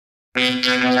I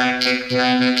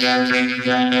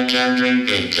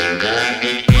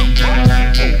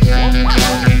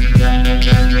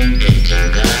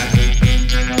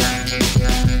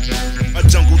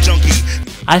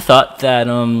thought that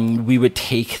we would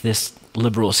take this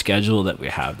liberal schedule that we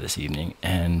have this evening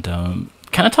and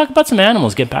kind of talk about some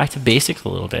animals, get back to basics a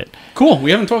little bit. Cool.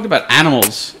 We haven't talked about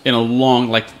animals in a long,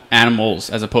 like animals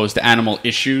as opposed to animal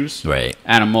issues. Right.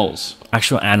 Animals.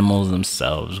 Actual animals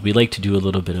themselves. We like to do a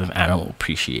little bit of animal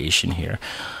appreciation here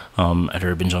at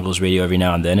Urban Jungles Radio every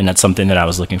now and then, and that's something that I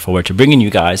was looking forward to bringing you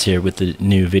guys here with the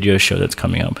new video show that's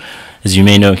coming up. As you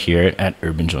may know, here at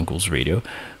Urban Jungles Radio,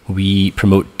 we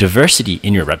promote diversity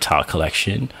in your reptile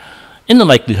collection in the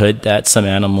likelihood that some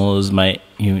animals might,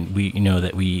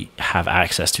 that we have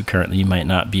access to currently might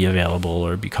not be available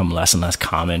or become less and less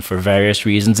common for various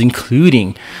reasons,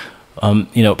 including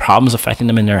problems affecting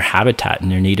them in their habitat, in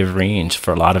their native range.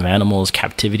 For a lot of animals,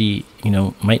 captivity,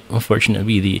 might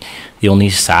unfortunately be the only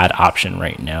sad option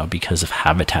right now because of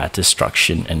habitat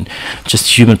destruction and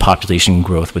just human population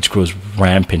growth, which grows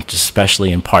rampant,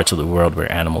 especially in parts of the world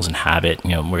where animals inhabit,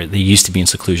 where they used to be in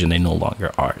seclusion, they no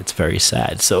longer are. It's very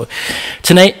sad. So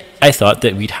tonight, I thought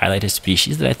that we'd highlight a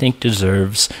species that I think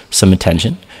deserves some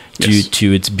attention due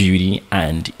to its beauty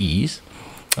and ease.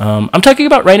 I'm talking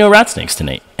about Rhino Ratsnakes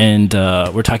tonight, and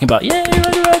we're talking about, Rhino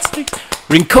Ratsnakes,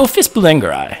 Rhyncophis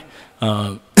boulengeri,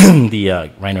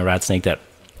 the Rhino Ratsnake that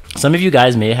some of you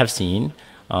guys may have seen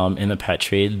in the pet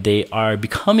trade. They are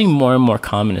becoming more and more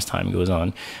common as time goes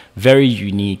on. Very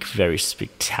unique, very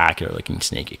spectacular looking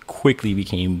snake. It quickly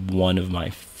became one of my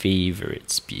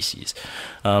favorite species.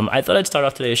 I thought I'd start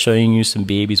off today showing you some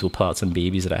babies. We'll pull out some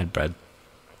babies that I had bred.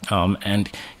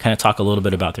 And kind of talk a little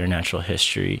bit about their natural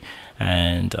history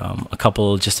and a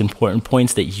couple just important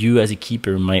points that you as a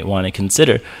keeper might want to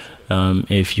consider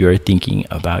if you're thinking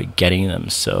about getting them.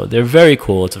 So they're very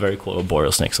cool. It's a very cool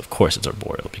arboreal snake. So of course it's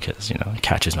arboreal because, it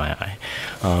catches my eye.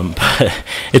 But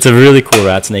it's a really cool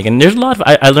rat snake. And there's a lot of,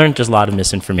 I learned just a lot of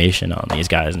misinformation on these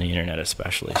guys on the internet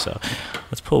especially. So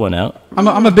let's pull one out.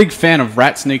 I'm a big fan of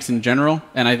rat snakes in general.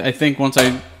 And I think once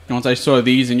I saw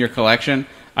these in your collection,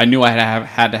 I knew I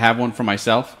had to have one for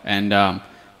myself, and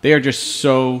they are just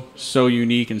so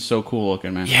unique and so cool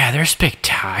looking, man. Yeah, they're a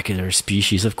spectacular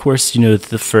species. Of course,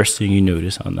 the first thing you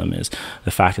notice on them is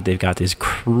the fact that they've got this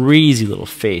crazy little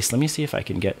face. Let me see if I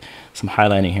can get some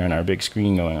highlighting here on our big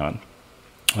screen going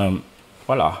on.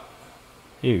 Voila.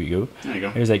 Here we go. There you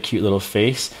go. There's that cute little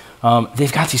face.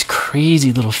 They've got these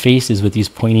crazy little faces with these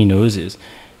pointy noses.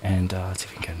 And let's see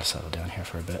if we can get him to settle down here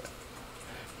for a bit.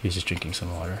 He's just drinking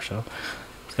some water, so...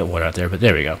 got water out there, but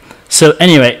there we go. So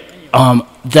anyway,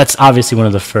 that's obviously one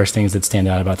of the first things that stand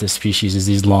out about this species is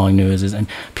these long noses. And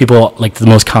people, like, the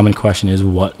most common question is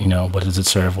what does it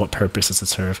serve? What purpose does it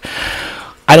serve?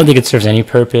 I don't think it serves any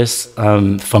purpose,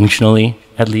 functionally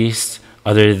at least,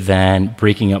 other than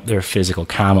breaking up their physical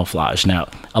camouflage. Now,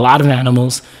 a lot of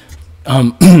animals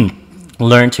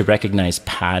learn to recognize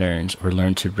patterns or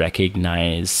learn to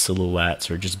recognize silhouettes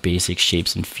or just basic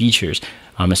shapes and features,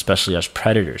 especially as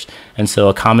predators. And so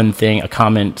a common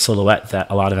silhouette that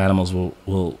a lot of animals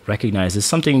will recognize is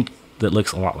something that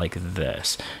looks a lot like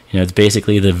this. It's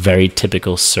basically the very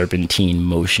typical serpentine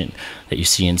motion that you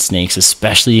see in snakes,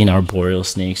 especially in arboreal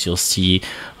snakes. You'll see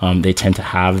they tend to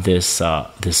have this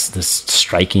this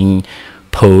striking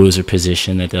pose or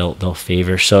position that they'll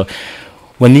favor. So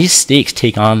when these snakes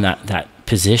take on that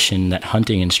position, that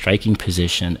hunting and striking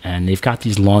position, and they've got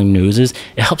these long noses,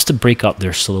 it helps to break up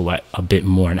their silhouette a bit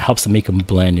more, and it helps to make them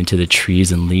blend into the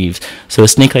trees and leaves. So a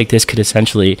snake like this could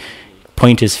essentially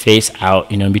point his face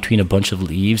out, in between a bunch of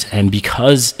leaves, and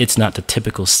because it's not the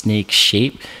typical snake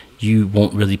shape, you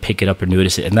won't really pick it up or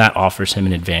notice it, and that offers him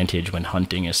an advantage when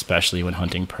hunting, especially when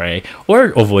hunting prey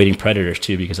or avoiding predators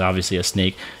too, because obviously a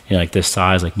snake like this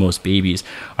size, like most babies,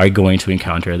 are going to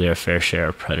encounter their fair share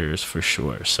of predators for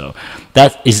sure. So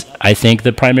that is, I think,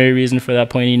 the primary reason for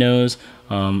that pointy nose.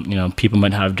 People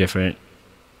might have different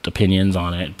opinions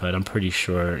on it, but I'm pretty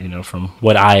sure, from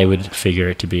what I would figure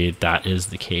it to be, that is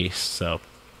the case. So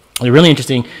they're really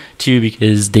interesting too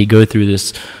because they go through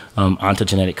this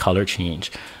ontogenetic color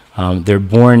change. They're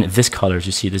born this color. As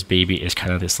you see, this baby is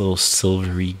kind of this little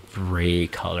silvery gray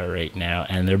color right now,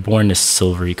 and they're born this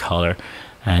silvery color.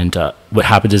 And what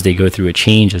happens is they go through a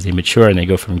change as they mature, and they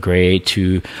go from gray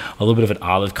to a little bit of an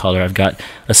olive color. I've got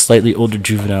a slightly older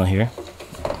juvenile here.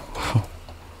 A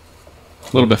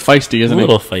little bit feisty, isn't he? A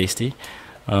little feisty.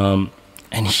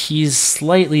 And he's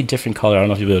slightly different color. I don't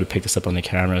know if you'll be able to pick this up on the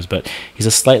cameras, but he's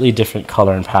a slightly different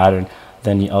color and pattern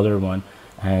than the other one.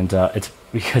 And it's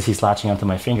because he's latching onto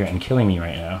my finger and killing me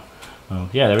right now.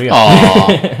 Yeah, there we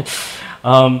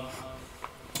go.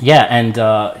 Yeah, and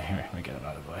here, let me get it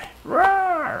out of the way.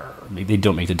 Rawr! They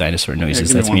don't make the dinosaur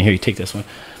noises. That's me. Here, you take this one.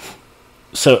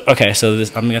 So okay, so I'm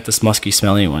gonna get this musky,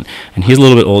 smelly one, and he's a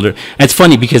little bit older. And it's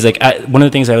funny because like one of the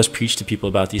things I always preach to people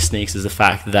about these snakes is the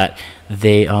fact that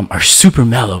they are super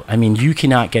mellow. I mean, you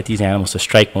cannot get these animals to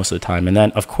strike most of the time. And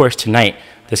then of course tonight,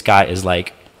 this guy is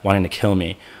like wanting to kill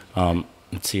me.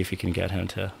 Let's see if we can get him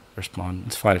to respond.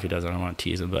 It's fine if he does. I don't want to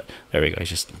tease him, but there we go. He's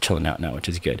just chilling out now, which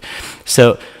is good.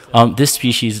 So this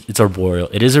species, it's arboreal.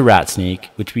 It is a rat snake,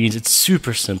 which means it's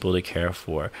super simple to care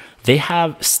for. They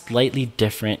have slightly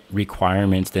different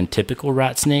requirements than typical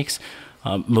rat snakes,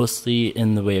 mostly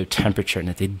in the way of temperature, and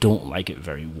that they don't like it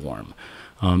very warm.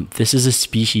 This is a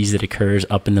species that occurs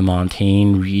up in the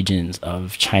montane regions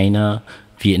of China,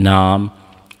 Vietnam,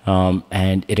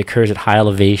 and it occurs at high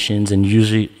elevations and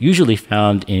usually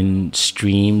found in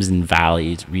streams and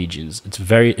valleys regions.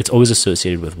 It's always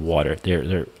associated with water.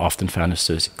 They're often found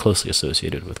closely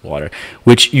associated with water,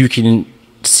 which you can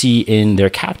see in their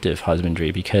captive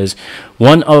husbandry, because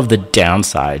one of the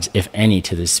downsides, if any,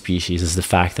 to this species is the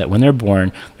fact that when they're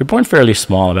born fairly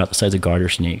small, about the size of garter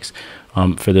snakes,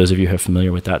 for those of you who are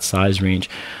familiar with that size range.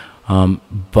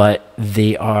 But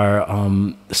they are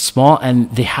small,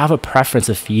 and they have a preference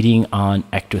of feeding on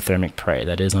ectothermic prey,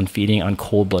 that is, on feeding on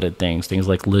cold-blooded things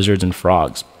like lizards and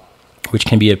frogs, which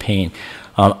can be a pain.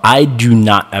 I do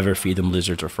not ever feed them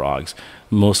lizards or frogs,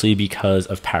 mostly because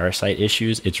of parasite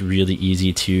issues. It's really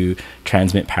easy to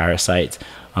transmit parasites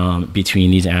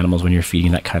between these animals when you're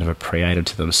feeding that kind of a prey item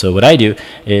to them. So what I do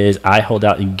is I hold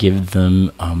out and give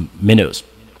them minnows.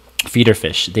 Feeder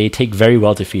fish. They take very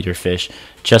well to feeder fish,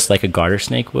 just like a garter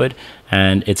snake would,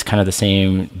 and it's kind of the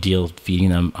same deal feeding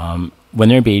them. When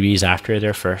they're babies, after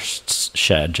their first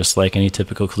shed, just like any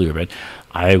typical colubrid,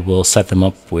 I will set them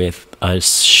up with a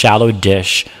shallow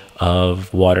dish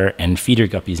of water and feeder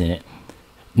guppies in it.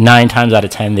 9 times out of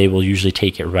 10, they will usually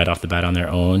take it right off the bat on their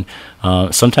own.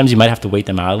 Sometimes you might have to wait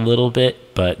them out a little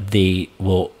bit, but they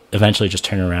will eventually just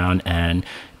turn around and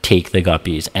take the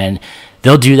guppies. And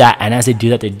they'll do that, and as they do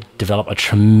that, they develop a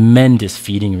tremendous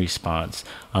feeding response.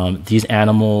 These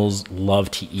animals love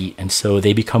to eat, and so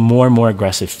they become more and more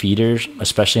aggressive feeders,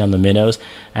 especially on the minnows.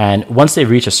 And once they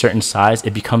reach a certain size,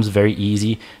 it becomes very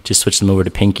easy to switch them over to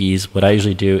pinkies. What I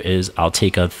usually do is I'll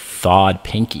take a thawed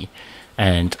pinky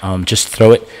and just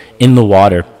throw it in the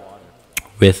water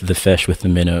with the fish, with the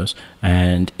minnows,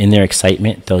 and in their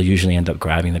excitement, they'll usually end up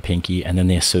grabbing the pinky, and then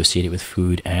they associate it with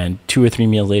food, and 2 or 3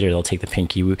 meals later, they'll take the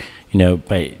pinky,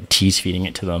 by tease feeding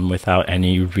it to them without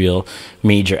any real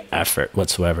major effort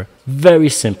whatsoever. Very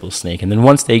simple snake, and then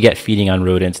once they get feeding on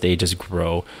rodents, they just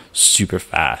grow super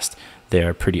fast.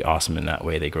 They're pretty awesome in that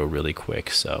way. They grow really quick,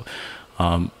 so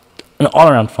an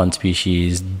all-around fun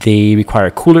species. They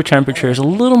require cooler temperatures, a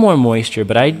little more moisture,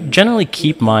 but I generally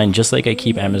keep mine just like I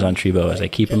keep Amazon tree boas. I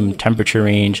keep them temperature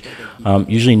range,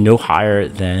 usually no higher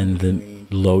than the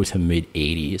low to mid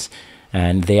 80s,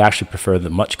 and they actually prefer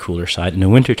the much cooler side. In the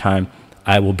wintertime,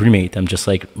 I will brumate them just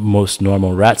like most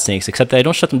normal rat snakes, except that I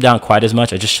don't shut them down quite as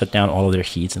much. I just shut down all of their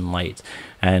heats and lights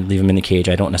and leave them in the cage.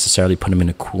 I don't necessarily put them in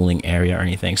a cooling area or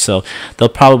anything. So they'll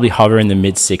probably hover in the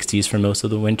mid 60s for most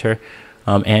of the winter.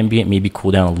 Ambient, maybe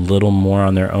cool down a little more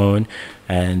on their own,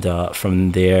 and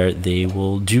from there they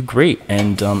will do great.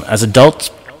 And as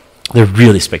adults, they're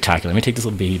really spectacular. Let me take this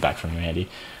little baby back from you, Andy,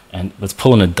 and let's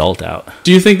pull an adult out.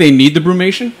 Do you think they need the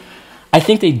brumation? I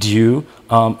think they do,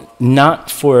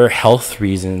 not for health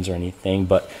reasons or anything,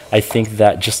 but I think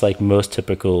that just like most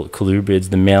typical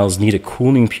colubrids, the males need a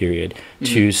cooling period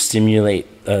to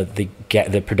stimulate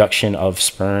the production of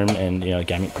sperm and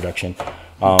gamete production.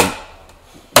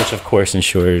 Which of course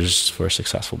ensures for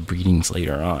successful breedings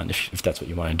later on, if that's what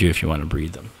you want to do, if you want to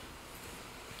breed them.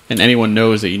 And anyone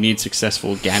knows that you need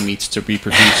successful gametes to be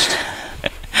produced.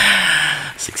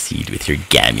 Succeed with your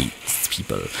gametes,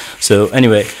 people. So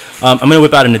anyway, I'm going to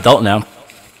whip out an adult now.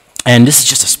 And this is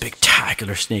just a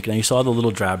spectacular snake. Now you saw the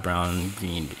little drab brown,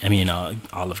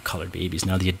 olive colored babies.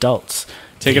 Now the adults.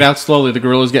 Take it out slowly. The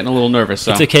gorilla's getting a little nervous.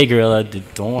 So. It's okay, gorilla.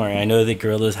 Don't worry. I know that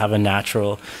gorillas have a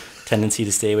natural tendency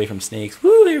to stay away from snakes.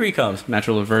 Woo! Here he comes.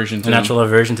 Natural aversion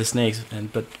to snakes,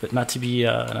 but not to be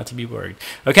worried.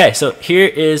 Okay, so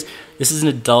this is an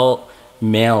adult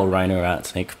male rhino rat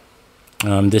snake.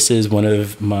 This is one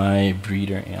of my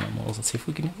breeder animals. Let's see if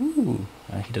we can.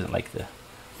 He doesn't like the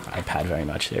iPad very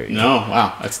much. There you go. No,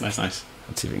 wow, that's nice. Let's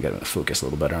see if we can get him to focus a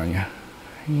little better on you.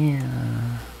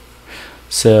 Yeah.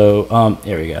 So,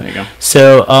 there we go. There you go.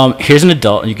 So, here's an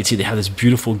adult, and you can see they have this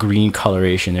beautiful green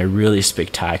coloration. They're really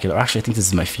spectacular. Actually, I think this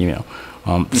is my female.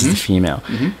 This is the female.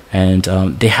 And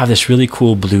they have this really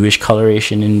cool bluish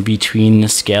coloration in between the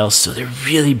scales. So they're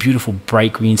really beautiful,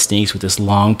 bright green snakes with this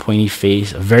long, pointy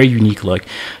face, a very unique look.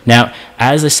 Now,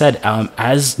 as I said,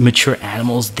 as mature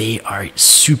animals, they are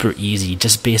super easy,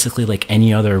 just basically like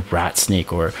any other rat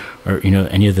snake or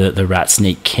any of the rat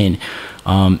snake kin.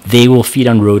 They will feed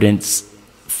on rodents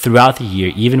throughout the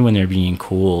year, even when they're being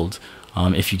cooled.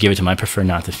 If you give it to them, I prefer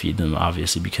not to feed them,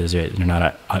 obviously, because they're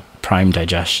not at prime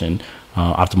digestion,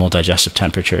 optimal digestive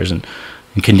temperatures and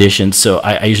conditions. So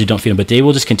I usually don't feed them, but they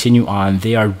will just continue on.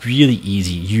 They are really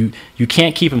easy. You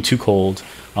can't keep them too cold.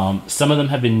 Some of them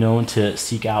have been known to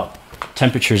seek out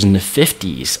temperatures in the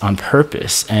 50s on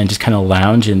purpose and just kind of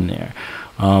lounge in there.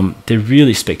 They're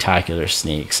really spectacular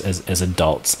snakes as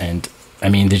adults, and I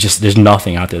mean, there's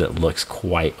nothing out there that looks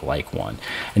quite like one.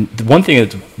 And the one thing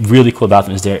that's really cool about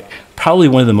them is they're probably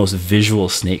one of the most visual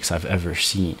snakes I've ever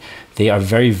seen. They are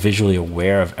very visually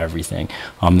aware of everything.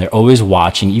 They're always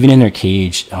watching, even in their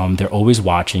cage. They're always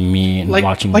watching me and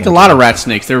watching. Like a lot of rat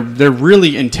snakes, they're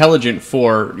really intelligent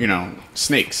for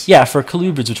snakes. Yeah, for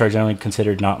colubrids, which are generally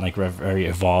considered not like very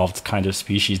evolved kind of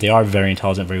species, they are very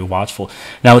intelligent, very watchful.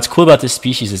 Now, what's cool about this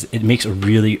species is it makes a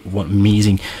really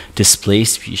amazing display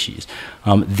species.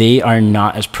 They are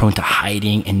not as prone to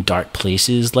hiding in dark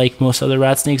places like most other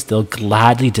rat snakes. They'll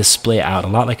gladly display out, a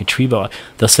lot like a tree boa.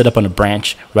 They'll sit up on a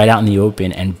branch right out in the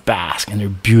open and bask, and they're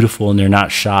beautiful and they're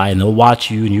not shy, and they'll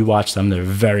watch you and you watch them. They're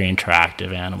very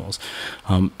interactive animals.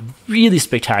 Really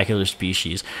spectacular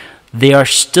species. They are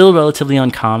still relatively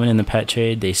uncommon in the pet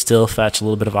trade. They still fetch a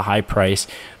little bit of a high price,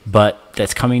 but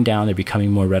that's coming down. They're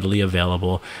becoming more readily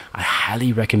available. I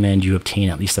highly recommend you obtain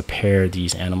at least a pair of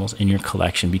these animals in your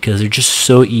collection because they're just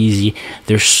so easy.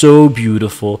 They're so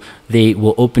beautiful. They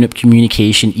will open up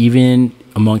communication even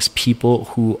amongst people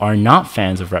who are not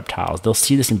fans of reptiles. They'll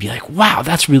see this and be like, wow,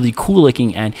 that's really cool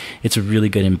looking, and it's a really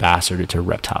good ambassador to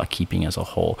reptile keeping as a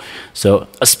whole. So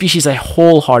a species I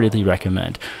wholeheartedly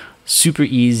recommend. Super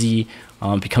easy,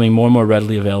 becoming more and more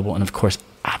readily available, and of course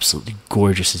absolutely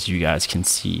gorgeous, as you guys can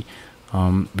see.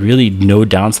 Really no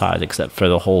downside except for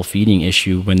the whole feeding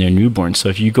issue when they're newborn. So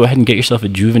if you go ahead and get yourself a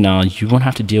juvenile, you won't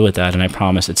have to deal with that, and I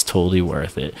promise it's totally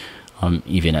worth it.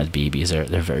 Even as babies, they're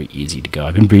very easy to go.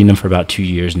 I've been breeding them for about 2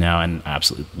 years now and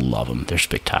absolutely love them. They're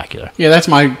spectacular. Yeah, that's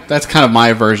kind of my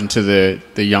aversion to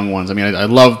the young ones. I mean, I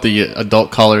love the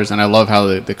adult colors, and I love how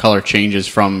the color changes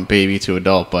from baby to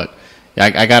adult, but yeah,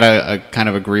 I gotta kind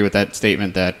of agree with that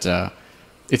statement that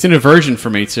it's an aversion for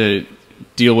me to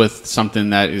deal with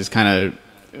something that is kind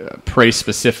of prey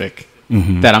specific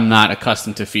that I'm not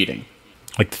accustomed to feeding.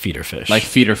 Like the feeder fish. Like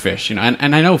feeder fish, and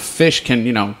I know fish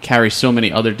can carry so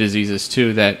many other diseases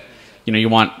too that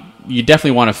you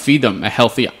definitely want to feed them a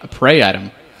healthy prey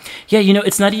item. Yeah,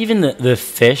 it's not even the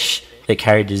fish that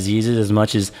carry diseases as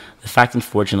much as the fact,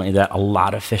 unfortunately, that a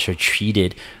lot of fish are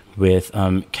treated with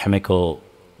chemical.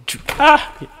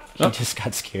 He just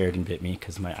got scared and bit me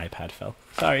because my iPad fell.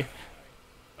 Sorry.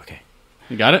 Okay.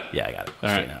 You got it? Yeah, I got it. All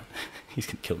right. Now. He's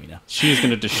going to kill me now. She is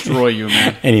going to destroy you,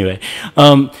 man. Anyway.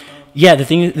 Yeah,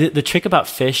 the trick about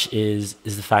fish is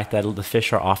the fact that the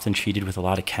fish are often treated with a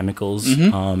lot of chemicals.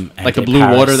 Like the blue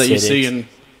water that you see in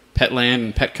Petland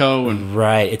and Petco.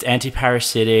 Right. It's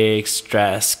antiparasitic,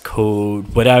 stress,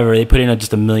 code, whatever. They put in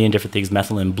just a million different things,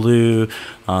 methylene blue,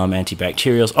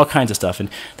 antibacterials, all kinds of stuff. And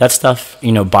that stuff,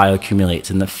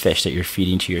 bioaccumulates in the fish that you're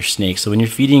feeding to your snake. So when you're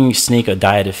feeding your snake a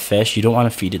diet of fish, you don't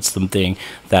want to feed it something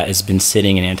that has been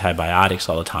sitting in antibiotics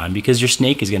all the time, because your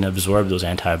snake is going to absorb those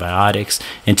antibiotics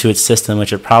into its system,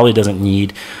 which it probably doesn't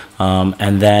need.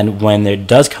 And then when there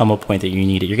does come a point that you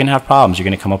need it, you're going to have problems. You're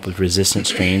going to come up with resistant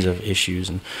strains of issues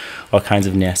and all kinds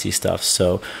of nasty stuff.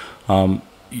 So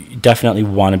you definitely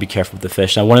want to be careful with the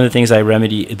fish. Now, one of the things I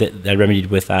remedied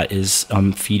with that is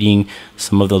feeding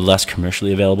some of the less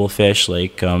commercially available fish,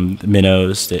 like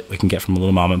minnows that we can get from a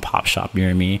little mom and pop shop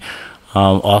near me.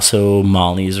 Also,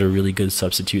 mollies are a really good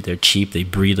substitute. They're cheap. They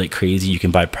breed like crazy. You can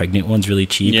buy pregnant ones really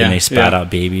cheap, and they spat out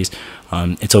babies.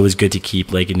 It's always good to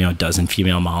keep like a dozen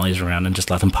female mollies around and just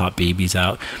let them pop babies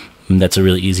out. And that's a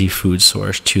really easy food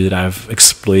source too that I've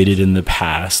exploited in the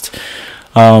past.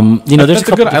 There's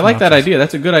a good. I like that idea.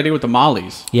 That's a good idea with the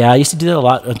mollies. Yeah, I used to do that a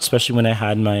lot, especially when I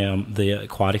had my the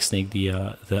aquatic snake,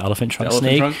 the elephant trunk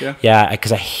snake. Yeah,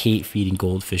 because I hate feeding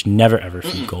goldfish. Never ever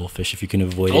feed goldfish if you can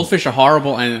avoid it. Goldfish are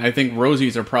horrible, and I think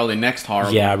rosies are probably next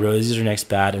horrible. Yeah, rosies are next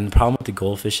bad. And the problem with the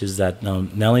goldfish is that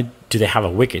not only do they have a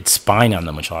wicked spine on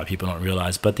them, which a lot of people don't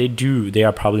realize, but they do. They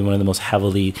are probably one of the most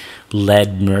heavily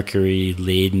lead, mercury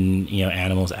laden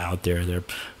animals out there. They're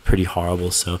pretty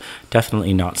horrible, so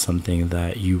definitely not something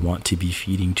that you want to be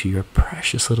feeding to your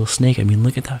precious little snake. I mean,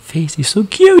 look at that face. He's so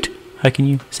cute. How can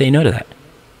you say no to that?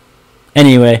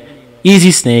 Anyway,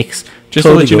 easy snakes. Just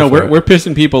totally to let you know, go for we're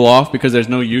pissing people off because there's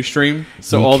no Ustream.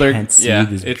 So you all they're can't see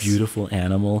this beautiful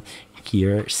animal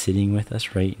here sitting with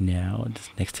us right now,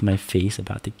 just next to my face,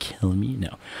 about to kill me.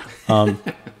 No,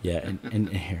 yeah, and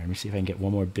here, let me see if I can get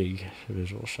one more big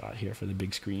visual shot here for the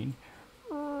big screen,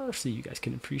 so you guys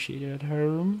can appreciate it at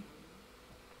home.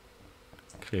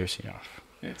 Clear scene off.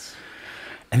 Yes.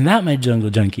 And that, my jungle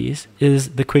junkies,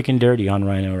 is the quick and dirty on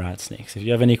Rhino Ratsnakes. If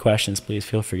you have any questions, please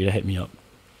feel free to hit me up.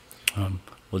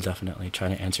 We'll definitely try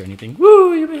to answer anything.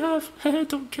 Woo, you may have.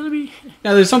 Don't kill me.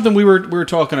 Now, there's something we were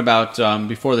talking about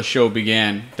before the show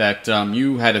began, that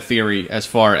you had a theory as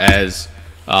far as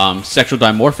sexual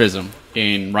dimorphism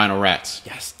in rhino rats.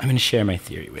 Yes, I'm going to share my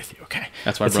theory with you. Okay.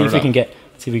 That's why Let's I brought it up.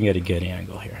 See if we can get a good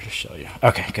angle here to show you.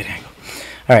 Okay, good angle.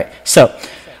 All right, so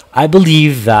I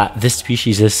believe that this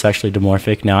species is sexually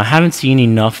dimorphic. Now, I haven't seen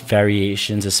enough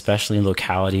variations, especially in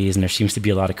localities, and there seems to be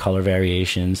a lot of color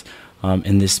variations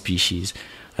in this species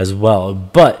as well.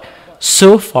 But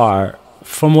so far,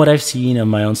 from what I've seen of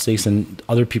my own snakes and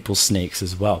other people's snakes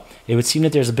as well, it would seem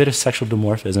that there's a bit of sexual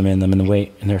dimorphism in them, in the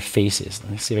way in their faces.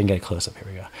 Let me see if I can get a close up. Here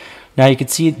we go. Now you can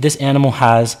see this animal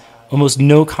has almost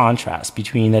no contrast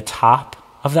between the top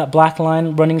of that black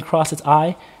line running across its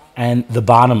eye and the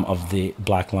bottom of the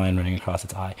black line running across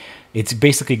its eye. It's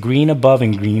basically green above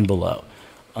and green below.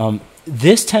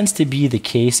 This tends to be the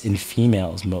case in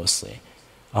females mostly.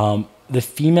 The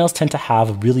females tend to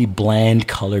have really bland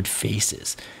colored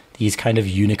faces, these kind of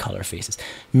unicolor faces.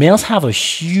 Males have a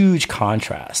huge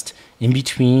contrast in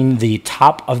between the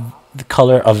top of the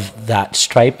color of that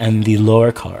stripe and the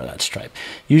lower color of that stripe.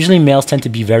 Usually males tend to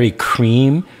be very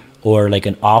cream or like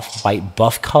an off-white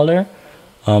buff color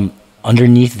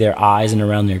underneath their eyes and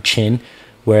around their chin,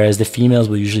 whereas the females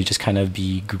will usually just kind of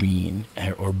be green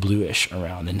or bluish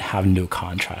around and have no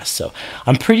contrast. So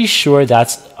I'm pretty sure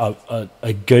that's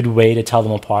a good way to tell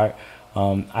them apart.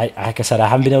 Like I said, I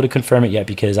haven't been able to confirm it yet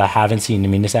because I haven't seen. I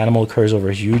mean, this animal occurs over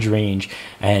a huge range,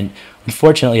 and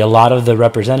unfortunately, a lot of the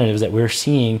representatives that we're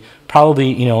seeing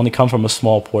probably, only come from a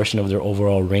small portion of their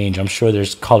overall range. I'm sure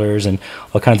there's colors and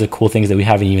all kinds of cool things that we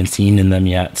haven't even seen in them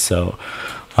yet. So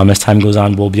as time goes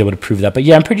on, we'll be able to prove that. But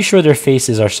yeah, I'm pretty sure their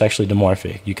faces are sexually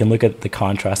dimorphic. You can look at the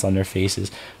contrast on their faces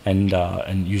and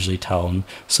usually tell them.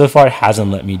 So far, it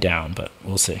hasn't let me down, but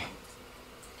we'll see.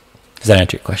 Does that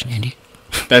answer your question, Andy?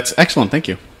 That's excellent. Thank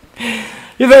you.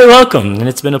 You're very welcome. And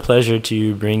it's been a pleasure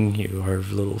to bring you our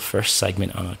little first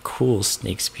segment on a cool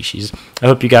snake species. I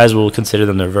hope you guys will consider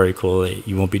them. They're very cool.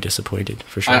 You won't be disappointed,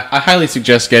 for sure. I highly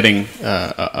suggest getting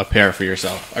a pair for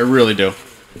yourself. I really do.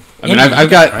 I mean, I've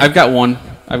got one.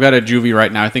 I've got a juvie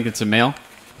right now. I think it's a male.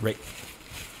 Right.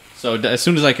 So as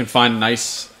soon as I can find a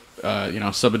nice,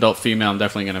 sub-adult female, I'm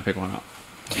definitely going to pick one up.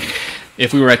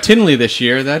 If we were at Tinley this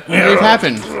year, that would have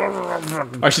happened.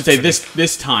 Or I should say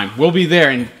this time. We'll be there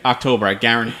in October. I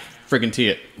guarantee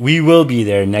it. We will be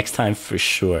there next time for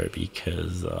sure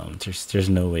because there's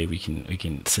no way we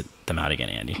can sit them out again,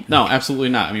 Andy. No, absolutely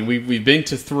not. I mean, we've been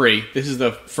to 3. This is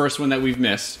the first one that we've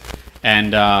missed,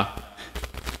 and I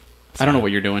don't know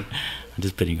what you're doing. I'm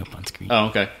just putting up on screen. Oh,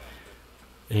 okay.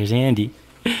 There's Andy.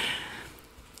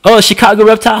 Oh, Chicago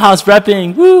Reptile House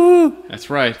repping. Woo! That's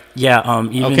right. Yeah.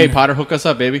 Okay, Potter, hook us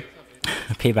up, baby.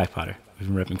 Payback, Potter.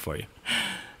 We've been repping for you.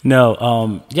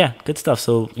 No. Yeah. Good stuff.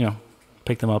 So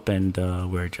pick them up, and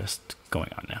we're just going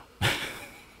on now.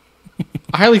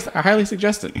 I highly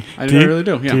suggest it. I really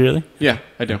do. Yeah. Do you really? Yeah,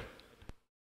 I do.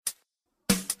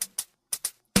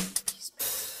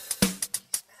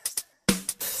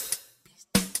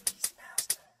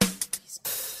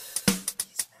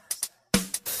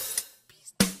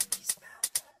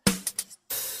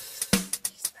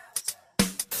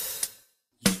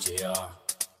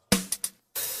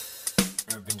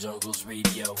 Urban Jungles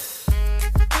Radio.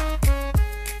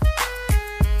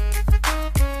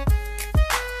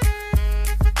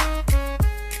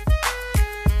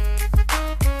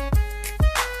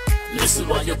 Listen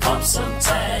while you pump some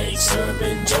tags.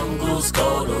 Urban Jungles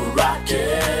gonna rock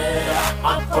it.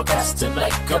 I'm forecasting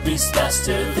like a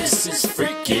beastmaster. This is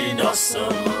freaking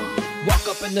awesome. Walk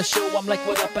up in the show, I'm like,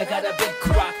 what up, I got a big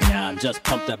crock. Nah, I'm just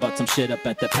pumped about some shit up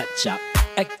at the pet shop.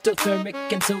 Ectothermic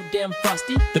and so damn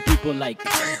frosty. The people like,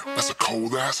 damn, that's a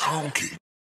cold ass honky.